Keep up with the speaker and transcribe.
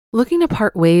Looking to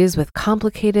part ways with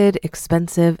complicated,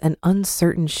 expensive, and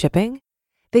uncertain shipping?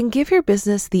 Then give your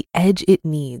business the edge it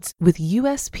needs with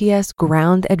USPS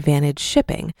Ground Advantage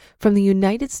shipping from the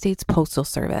United States Postal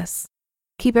Service.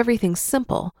 Keep everything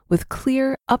simple with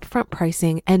clear, upfront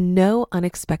pricing and no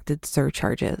unexpected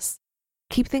surcharges.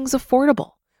 Keep things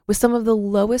affordable with some of the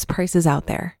lowest prices out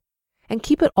there. And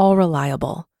keep it all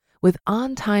reliable with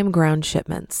on-time ground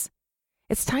shipments.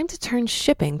 It's time to turn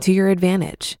shipping to your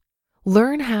advantage.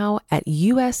 Learn how at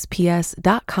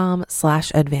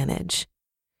USPS.com/advantage.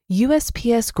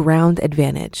 USPS Ground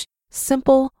Advantage.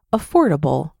 Simple,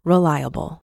 affordable,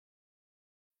 reliable.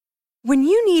 When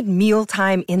you need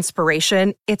mealtime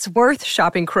inspiration, it's worth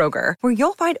shopping Kroger, where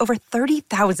you'll find over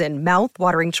 30,000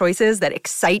 mouth-watering choices that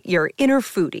excite your inner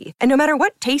foodie. And no matter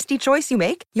what tasty choice you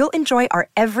make, you'll enjoy our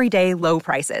everyday low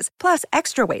prices, plus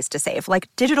extra ways to save, like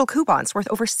digital coupons worth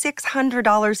over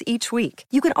 $600 each week.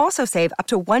 You can also save up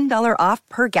to $1 off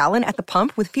per gallon at the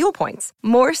pump with fuel points.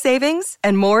 More savings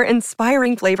and more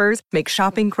inspiring flavors make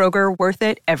shopping Kroger worth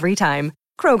it every time.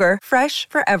 Kroger, fresh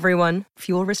for everyone.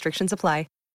 Fuel restrictions apply.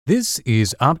 This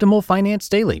is Optimal Finance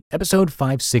Daily, episode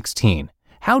 516,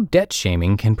 How Debt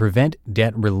Shaming Can Prevent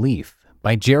Debt Relief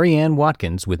by Jerry Ann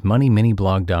Watkins with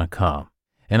MoneyMiniBlog.com.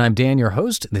 And I'm Dan, your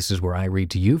host. This is where I read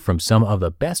to you from some of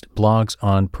the best blogs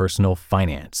on personal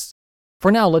finance.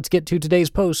 For now, let's get to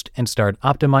today's post and start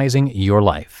optimizing your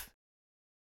life.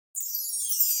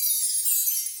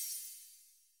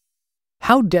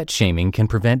 How Debt Shaming Can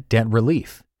Prevent Debt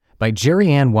Relief by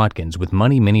Jerry Ann Watkins with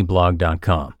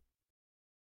MoneyMiniBlog.com.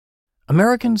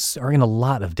 Americans are in a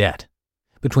lot of debt.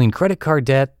 Between credit card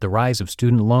debt, the rise of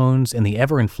student loans, and the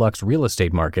ever-in-flux real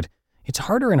estate market, it's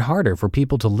harder and harder for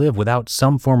people to live without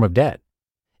some form of debt.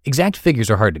 Exact figures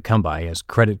are hard to come by, as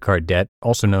credit card debt,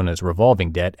 also known as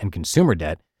revolving debt and consumer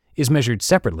debt, is measured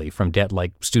separately from debt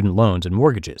like student loans and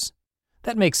mortgages.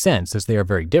 That makes sense, as they are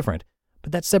very different,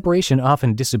 but that separation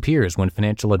often disappears when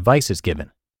financial advice is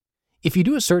given. If you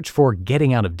do a search for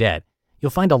getting out of debt, you'll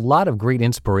find a lot of great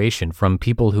inspiration from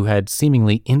people who had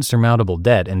seemingly insurmountable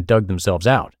debt and dug themselves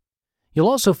out. You'll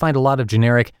also find a lot of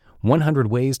generic 100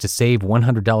 ways to save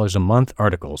 $100 a month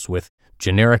articles with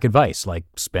generic advice like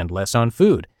spend less on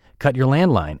food, cut your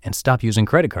landline, and stop using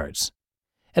credit cards.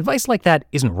 Advice like that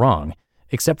isn't wrong,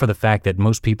 except for the fact that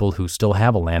most people who still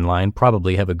have a landline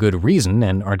probably have a good reason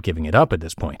and aren't giving it up at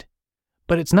this point.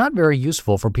 But it's not very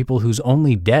useful for people whose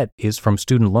only debt is from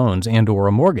student loans and/or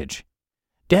a mortgage.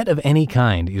 Debt of any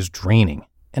kind is draining,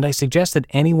 and I suggest that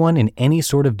anyone in any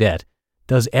sort of debt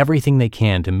does everything they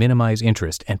can to minimize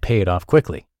interest and pay it off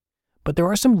quickly. But there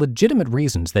are some legitimate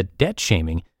reasons that debt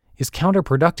shaming is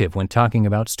counterproductive when talking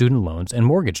about student loans and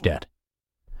mortgage debt.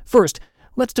 First,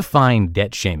 let's define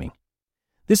debt shaming.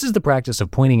 This is the practice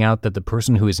of pointing out that the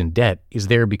person who is in debt is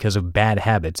there because of bad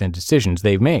habits and decisions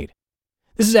they've made.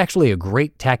 This is actually a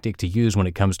great tactic to use when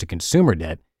it comes to consumer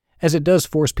debt, as it does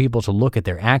force people to look at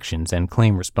their actions and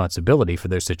claim responsibility for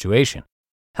their situation.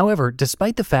 However,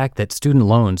 despite the fact that student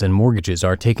loans and mortgages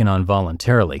are taken on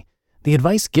voluntarily, the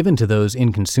advice given to those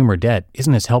in consumer debt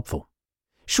isn't as helpful.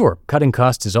 Sure, cutting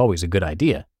costs is always a good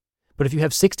idea, but if you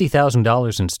have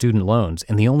 $60,000 in student loans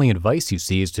and the only advice you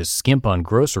see is to skimp on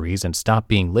groceries and stop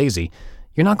being lazy,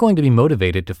 you're not going to be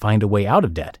motivated to find a way out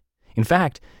of debt. In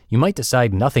fact, you might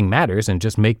decide nothing matters and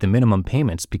just make the minimum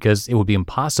payments because it would be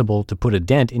impossible to put a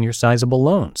dent in your sizable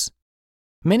loans.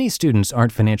 Many students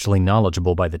aren't financially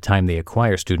knowledgeable by the time they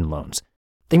acquire student loans.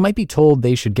 They might be told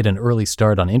they should get an early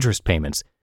start on interest payments,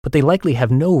 but they likely have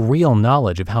no real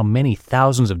knowledge of how many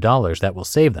thousands of dollars that will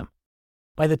save them.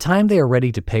 By the time they are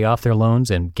ready to pay off their loans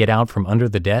and get out from under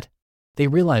the debt, they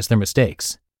realize their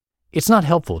mistakes. It's not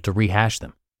helpful to rehash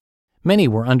them. Many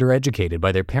were undereducated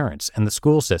by their parents and the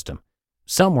school system.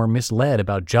 Some were misled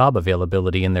about job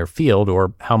availability in their field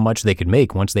or how much they could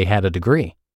make once they had a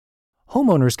degree.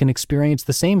 Homeowners can experience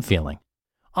the same feeling.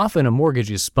 Often a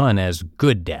mortgage is spun as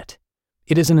good debt.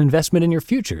 It is an investment in your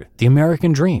future, the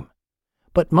American dream.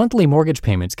 But monthly mortgage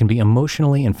payments can be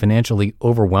emotionally and financially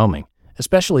overwhelming,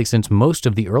 especially since most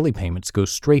of the early payments go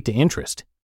straight to interest.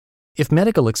 If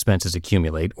medical expenses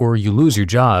accumulate or you lose your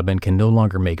job and can no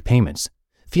longer make payments,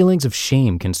 feelings of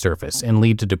shame can surface and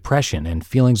lead to depression and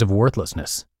feelings of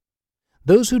worthlessness.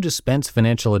 Those who dispense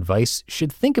financial advice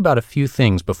should think about a few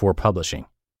things before publishing.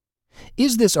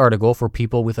 Is this article for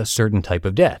people with a certain type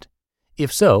of debt?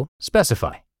 If so,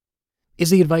 specify. Is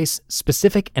the advice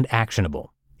specific and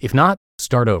actionable? If not,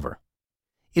 start over.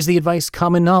 Is the advice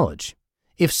common knowledge?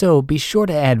 If so, be sure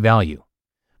to add value.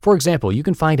 For example, you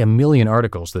can find a million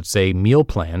articles that say meal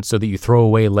plan so that you throw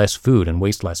away less food and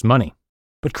waste less money.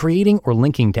 But creating or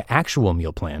linking to actual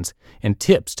meal plans and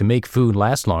tips to make food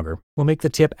last longer will make the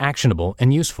tip actionable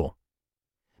and useful.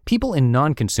 People in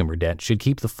non-consumer debt should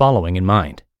keep the following in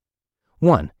mind.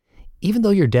 1. Even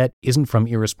though your debt isn't from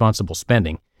irresponsible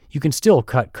spending, you can still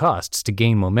cut costs to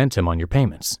gain momentum on your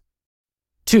payments.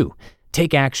 2.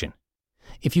 Take action.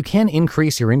 If you can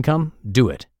increase your income, do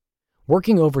it.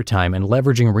 Working overtime and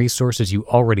leveraging resources you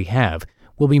already have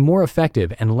will be more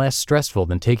effective and less stressful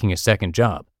than taking a second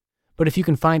job. But if you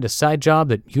can find a side job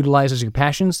that utilizes your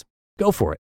passions, go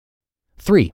for it.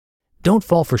 3. Don't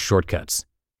fall for shortcuts.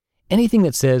 Anything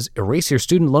that says erase your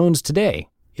student loans today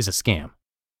is a scam.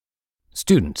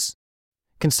 Students.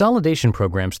 Consolidation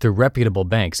programs through reputable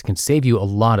banks can save you a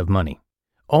lot of money.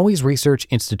 Always research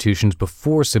institutions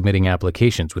before submitting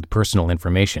applications with personal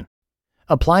information.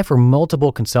 Apply for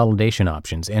multiple consolidation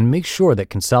options and make sure that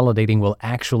consolidating will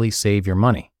actually save your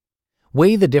money.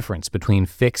 Weigh the difference between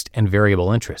fixed and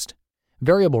variable interest.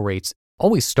 Variable rates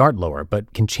always start lower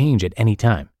but can change at any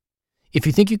time. If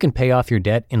you think you can pay off your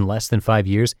debt in less than 5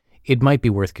 years, it might be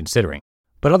worth considering,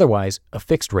 but otherwise, a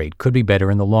fixed rate could be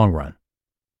better in the long run.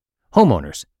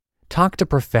 Homeowners, talk to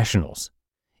professionals.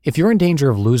 If you're in danger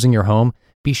of losing your home,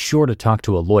 be sure to talk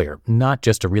to a lawyer, not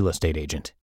just a real estate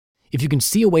agent. If you can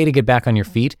see a way to get back on your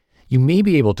feet, you may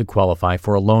be able to qualify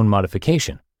for a loan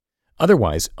modification.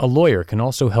 Otherwise, a lawyer can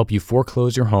also help you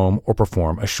foreclose your home or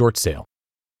perform a short sale.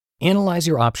 Analyze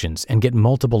your options and get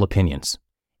multiple opinions.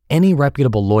 Any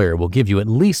reputable lawyer will give you at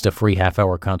least a free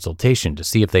half-hour consultation to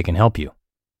see if they can help you.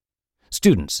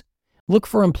 Students, look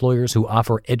for employers who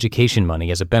offer education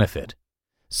money as a benefit.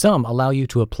 Some allow you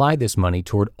to apply this money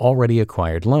toward already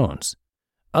acquired loans.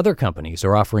 Other companies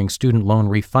are offering student loan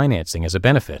refinancing as a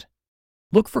benefit.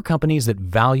 Look for companies that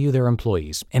value their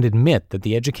employees and admit that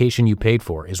the education you paid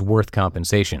for is worth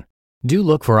compensation. Do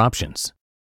look for options.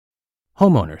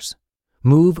 Homeowners,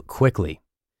 move quickly.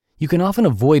 You can often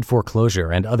avoid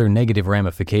foreclosure and other negative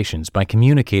ramifications by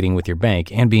communicating with your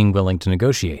bank and being willing to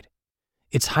negotiate.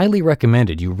 It's highly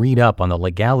recommended you read up on the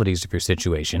legalities of your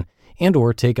situation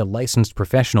and/or take a licensed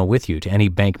professional with you to any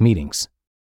bank meetings.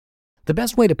 The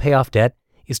best way to pay off debt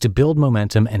is to build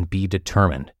momentum and be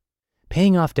determined.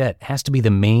 Paying off debt has to be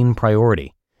the main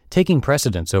priority, taking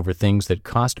precedence over things that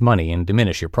cost money and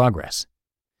diminish your progress.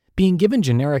 Being given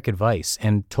generic advice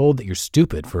and told that you're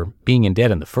stupid for being in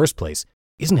debt in the first place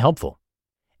isn't helpful.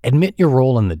 Admit your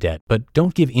role in the debt, but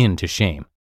don't give in to shame.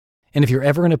 And if you're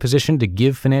ever in a position to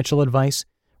give financial advice,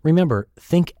 remember,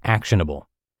 think actionable.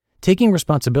 Taking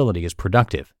responsibility is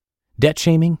productive. Debt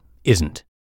shaming isn't.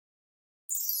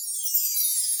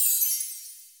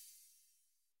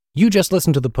 You just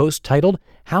listened to the post titled,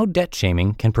 How Debt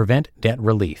Shaming Can Prevent Debt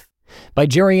Relief by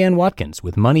Jerry Ann Watkins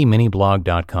with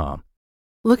MoneyMiniBlog.com.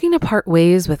 Looking to part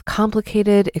ways with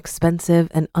complicated, expensive,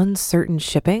 and uncertain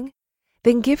shipping?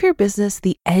 Then give your business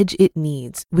the edge it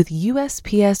needs with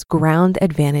USPS Ground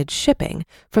Advantage shipping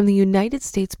from the United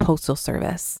States Postal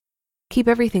Service. Keep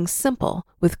everything simple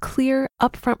with clear,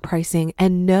 upfront pricing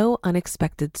and no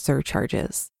unexpected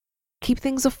surcharges. Keep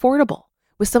things affordable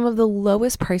with some of the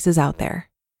lowest prices out there.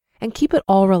 And keep it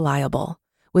all reliable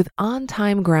with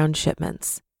on-time ground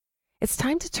shipments. It's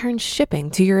time to turn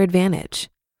shipping to your advantage.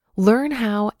 Learn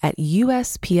how at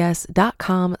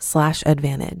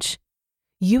USPS.com/advantage.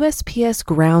 USPS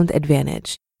Ground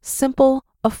Advantage. Simple,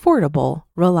 affordable,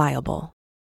 reliable.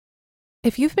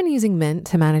 If you've been using Mint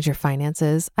to manage your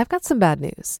finances, I've got some bad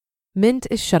news. Mint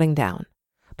is shutting down.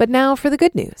 But now for the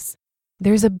good news.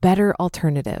 There's a better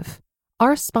alternative.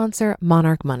 Our sponsor,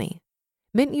 Monarch Money.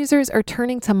 Mint users are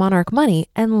turning to Monarch Money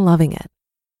and loving it.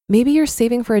 Maybe you're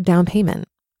saving for a down payment,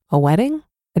 a wedding,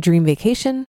 a dream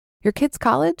vacation, your kids'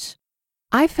 college.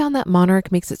 I've found that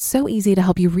Monarch makes it so easy to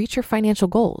help you reach your financial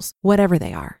goals, whatever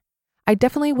they are. I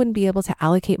definitely wouldn't be able to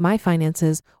allocate my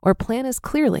finances or plan as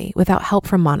clearly without help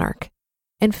from Monarch.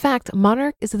 In fact,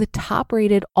 Monarch is the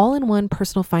top-rated all-in-one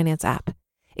personal finance app.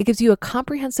 It gives you a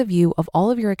comprehensive view of all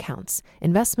of your accounts,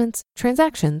 investments,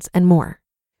 transactions, and more.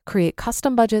 Create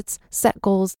custom budgets, set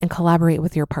goals, and collaborate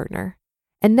with your partner.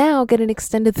 And now get an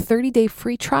extended 30-day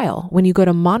free trial when you go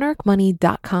to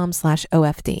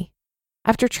monarchmoney.com/OFD.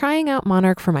 After trying out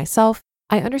Monarch for myself,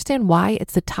 I understand why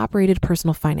it's the top-rated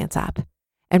personal finance app.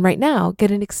 And right now, get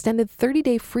an extended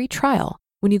 30-day free trial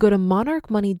when you go to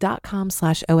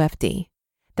monarchmoney.com/OFD.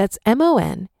 That's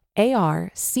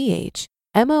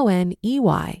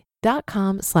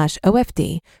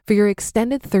monarchmoney.com/OFD for your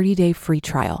extended 30-day free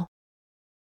trial.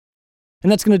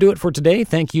 And that's going to do it for today.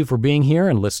 Thank you for being here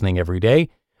and listening every day.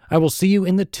 I will see you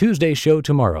in the Tuesday show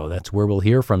tomorrow. That's where we'll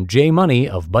hear from Jay Money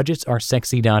of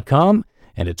BudgetsAreSexy.com,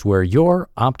 and it's where your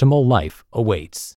optimal life awaits.